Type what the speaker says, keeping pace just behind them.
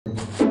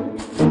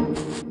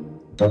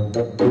You can't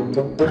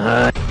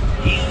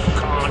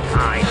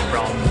hide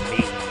from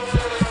me.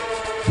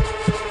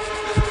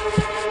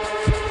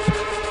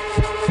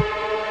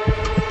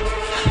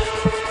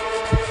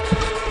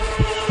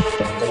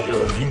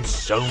 You're in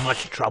so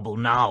much trouble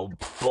now,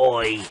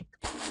 boy.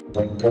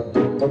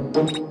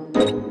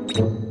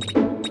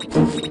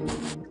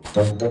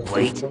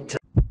 Wait till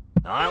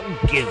I'll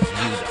give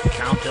you the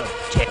count of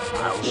 10.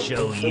 I'll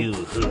show you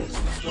who's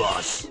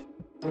boss.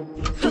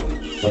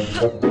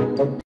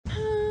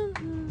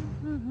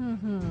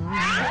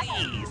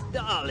 Please,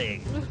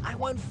 darling, I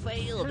won't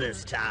fail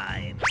this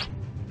time.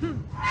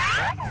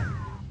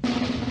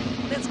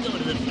 Let's go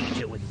to the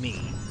future with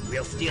me.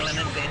 We'll steal an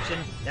invention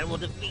that will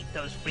defeat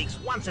those freaks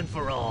once and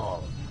for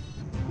all.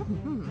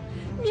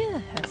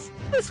 Yes,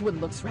 this one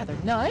looks rather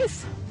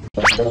nice.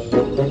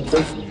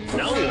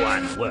 No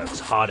one works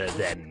harder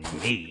than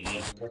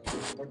me.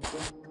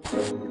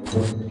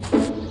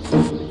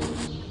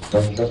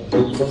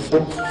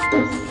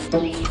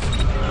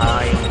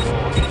 I'm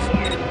warning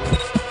you.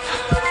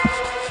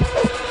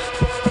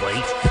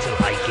 Wait till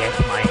I get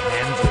my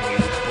hands on you,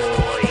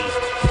 boy.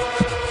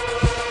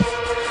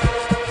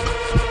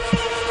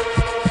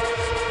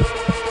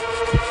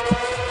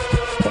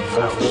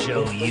 I'll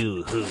show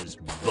you who's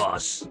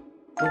boss.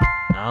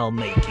 I'll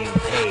make you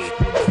pay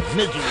for the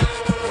misery.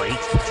 Wait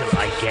till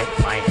I get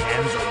my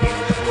hands on you,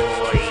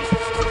 boy.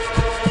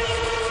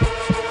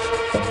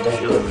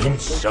 You're in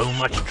so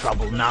much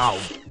trouble now,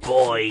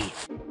 boy.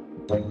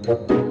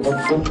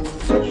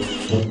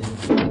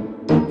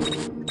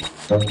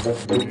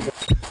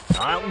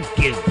 I'll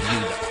give you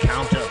the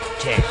count of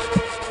 10.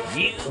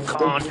 You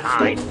can't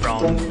hide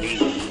from me.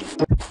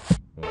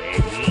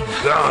 Where'd he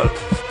go?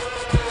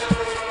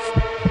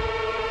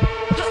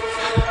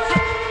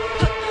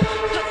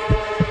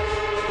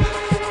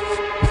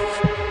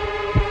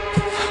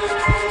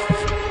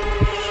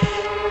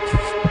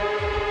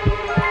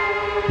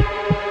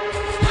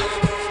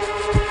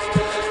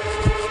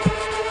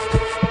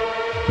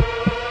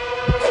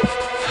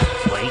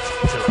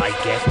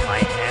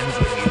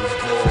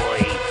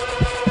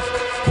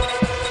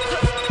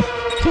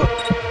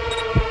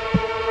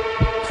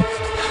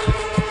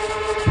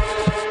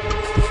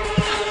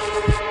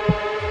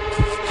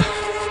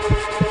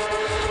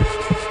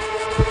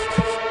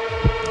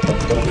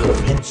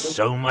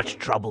 So much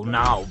trouble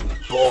now,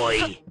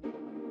 boy.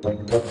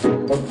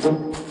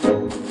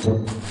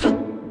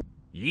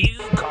 You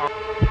can't.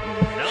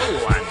 No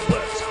one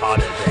works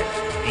harder than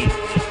me.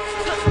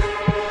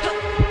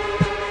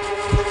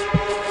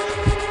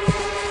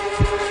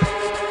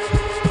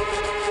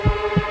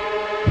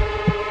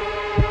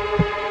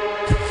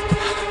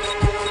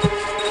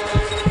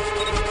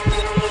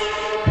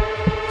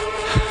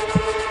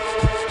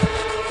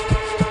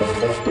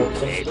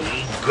 Let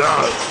me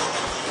go.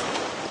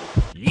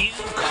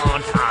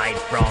 Hide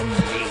from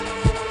me.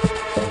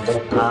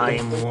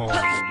 I'm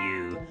warning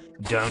you.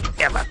 Don't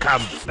ever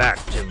come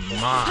back to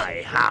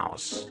my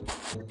house.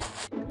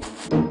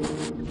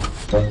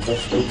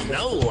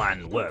 No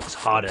one works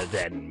harder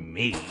than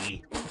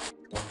me.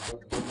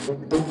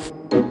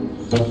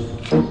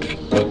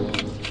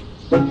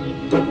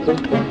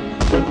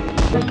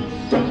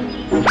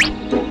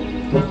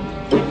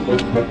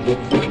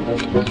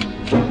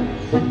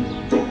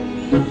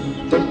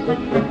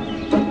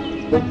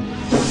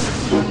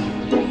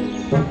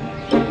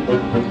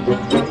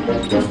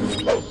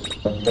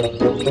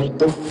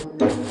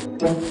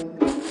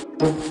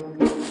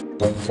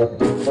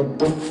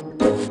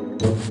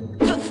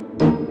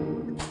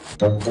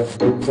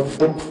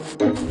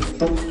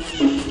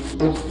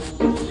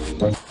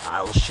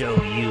 I'll show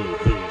you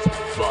who's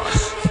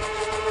boss.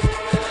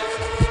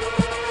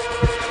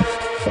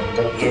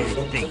 You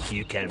think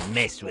you can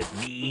mess with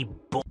me,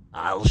 boy?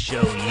 I'll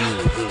show you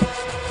who's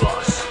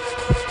boss.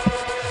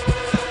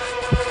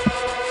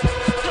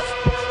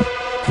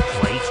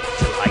 Wait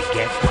till I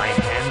get my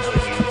hands on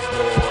you,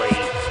 boy.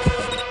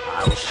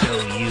 I'll show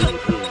you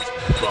who's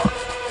boss.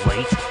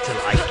 Wait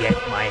till I get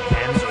my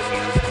hands on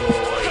you,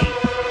 boy.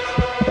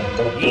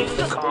 You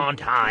can't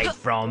hide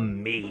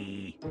from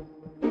me.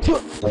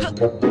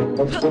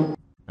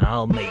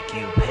 I'll make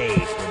you pay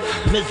for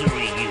the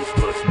misery you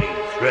put me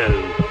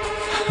through.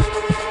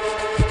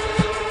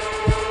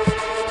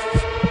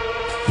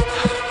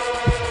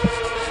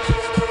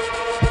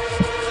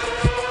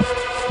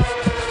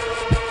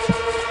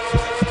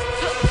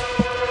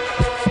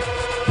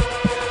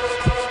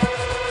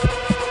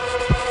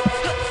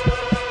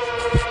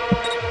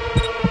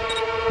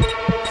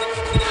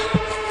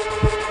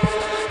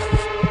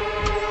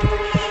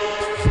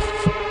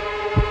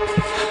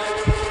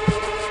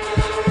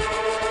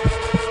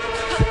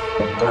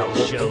 I'll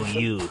show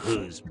you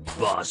who's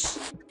boss.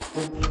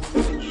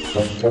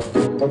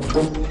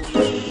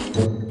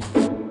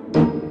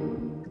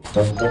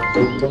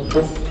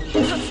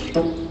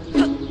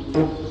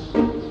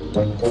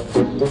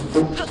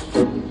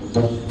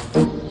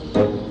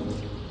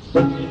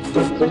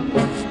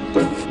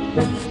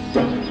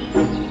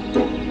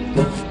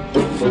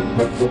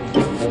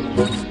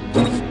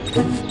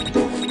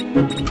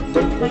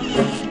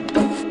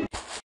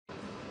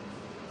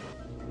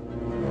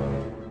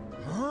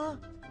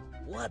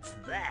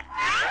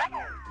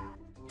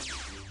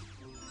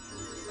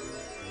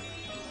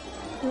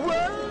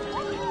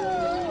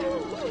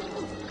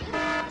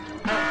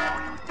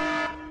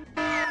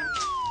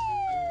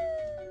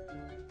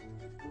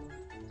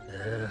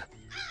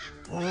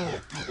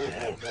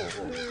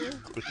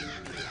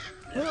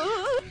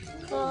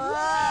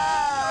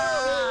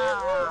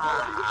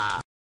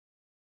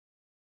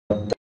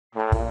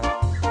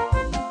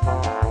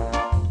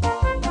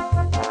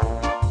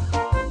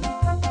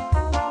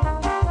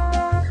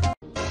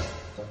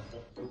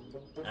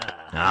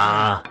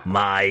 Ah,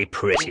 my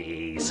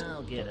pretties.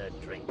 I'll get a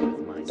drink with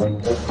my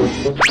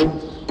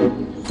cigar.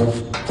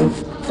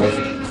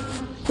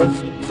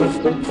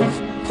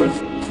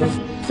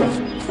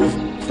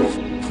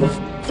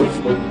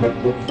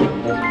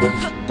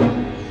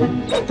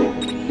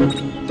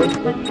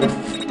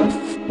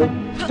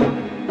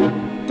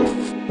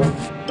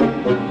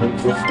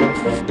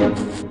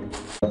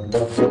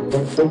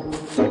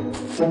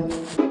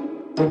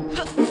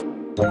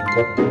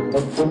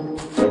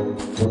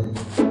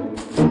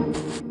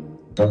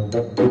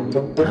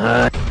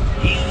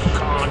 You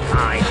can't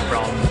hide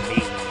from me.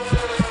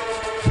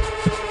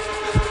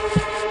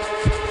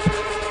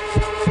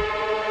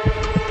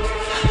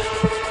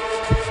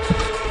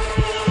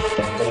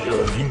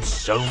 You're in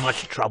so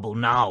much trouble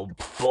now,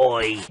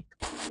 boy.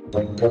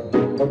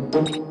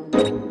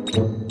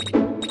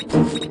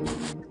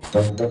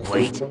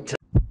 Wait till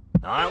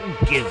I'll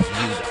give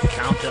you the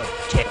count of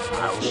 10.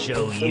 I'll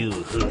show you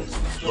who's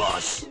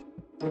boss.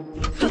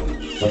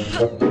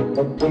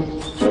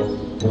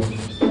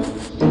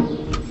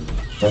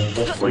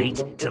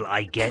 Wait till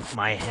I get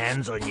my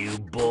hands on you,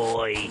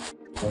 boy.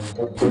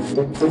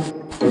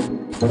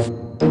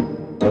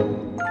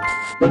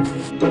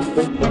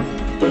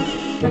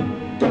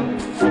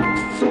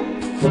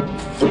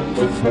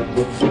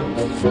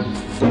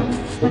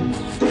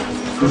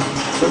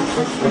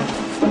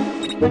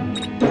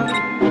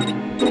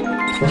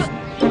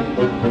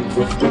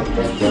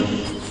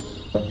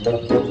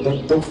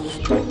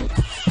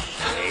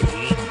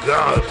 Ready,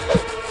 go!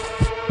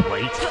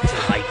 Wait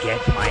till I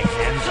get my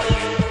hands on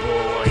you,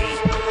 boy.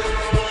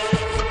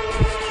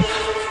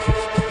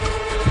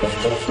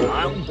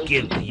 I'll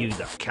give you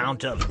the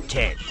count of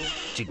 10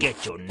 to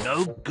get your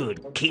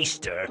no-good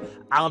keister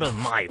out of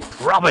my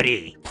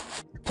property.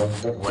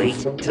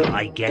 Wait till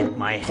I get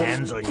my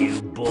hands on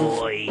you,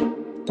 boy.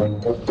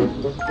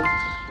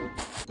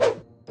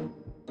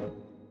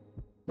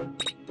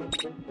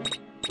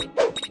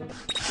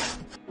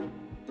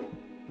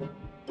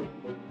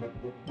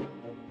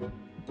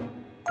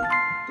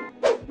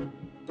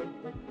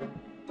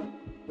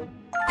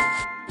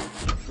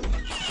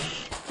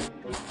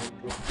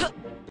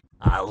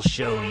 I'll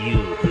show you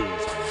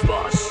who's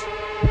boss.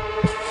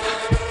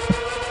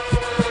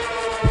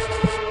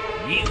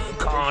 You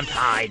can't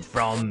hide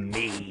from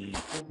me.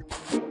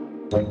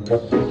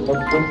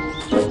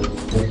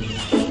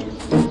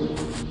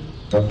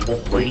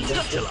 Wait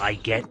till I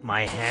get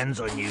my hands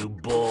on you,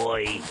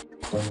 boy.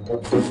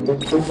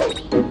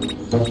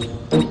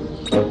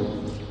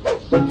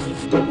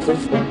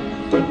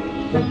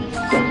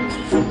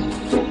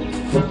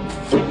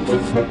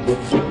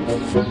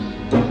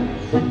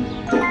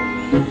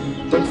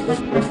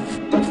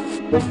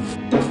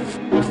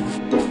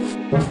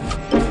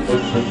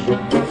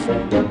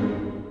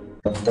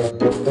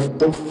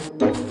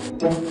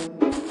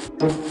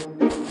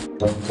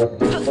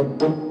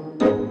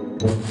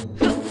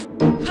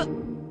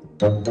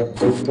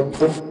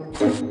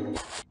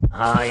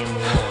 I'm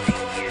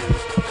warning you.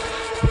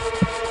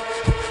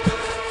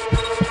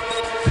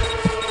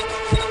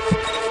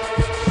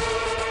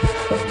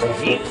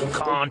 You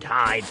can't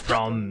hide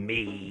from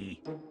me.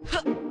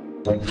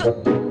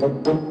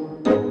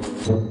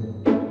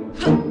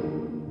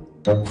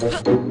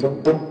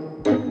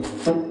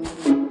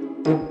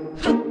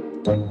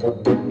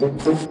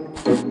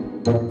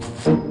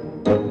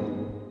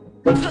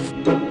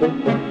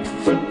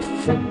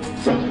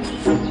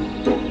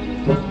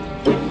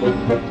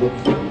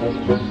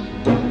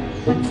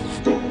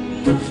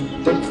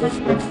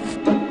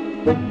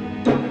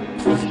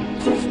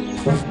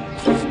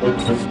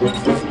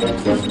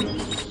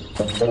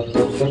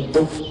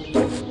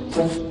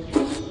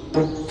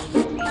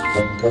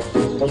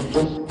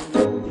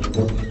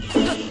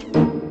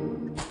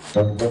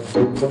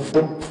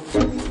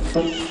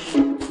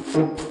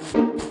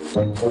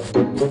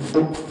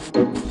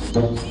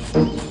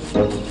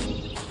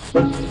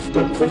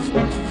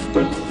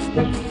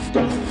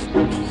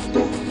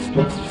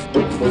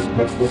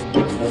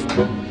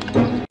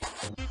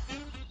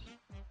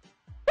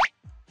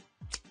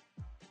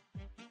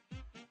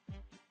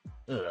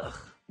 Ugh.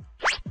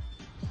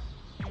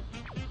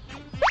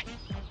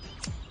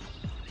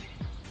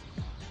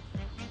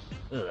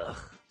 Ugh,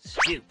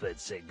 stupid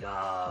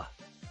cigar.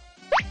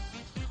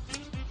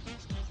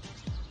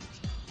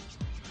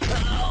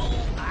 Oh,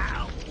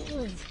 ow.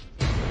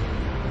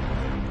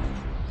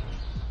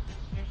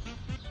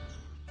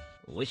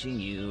 Wishing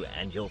you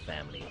and your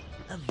family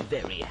a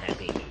very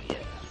happy new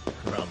year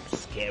from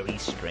Scary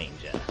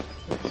Stranger.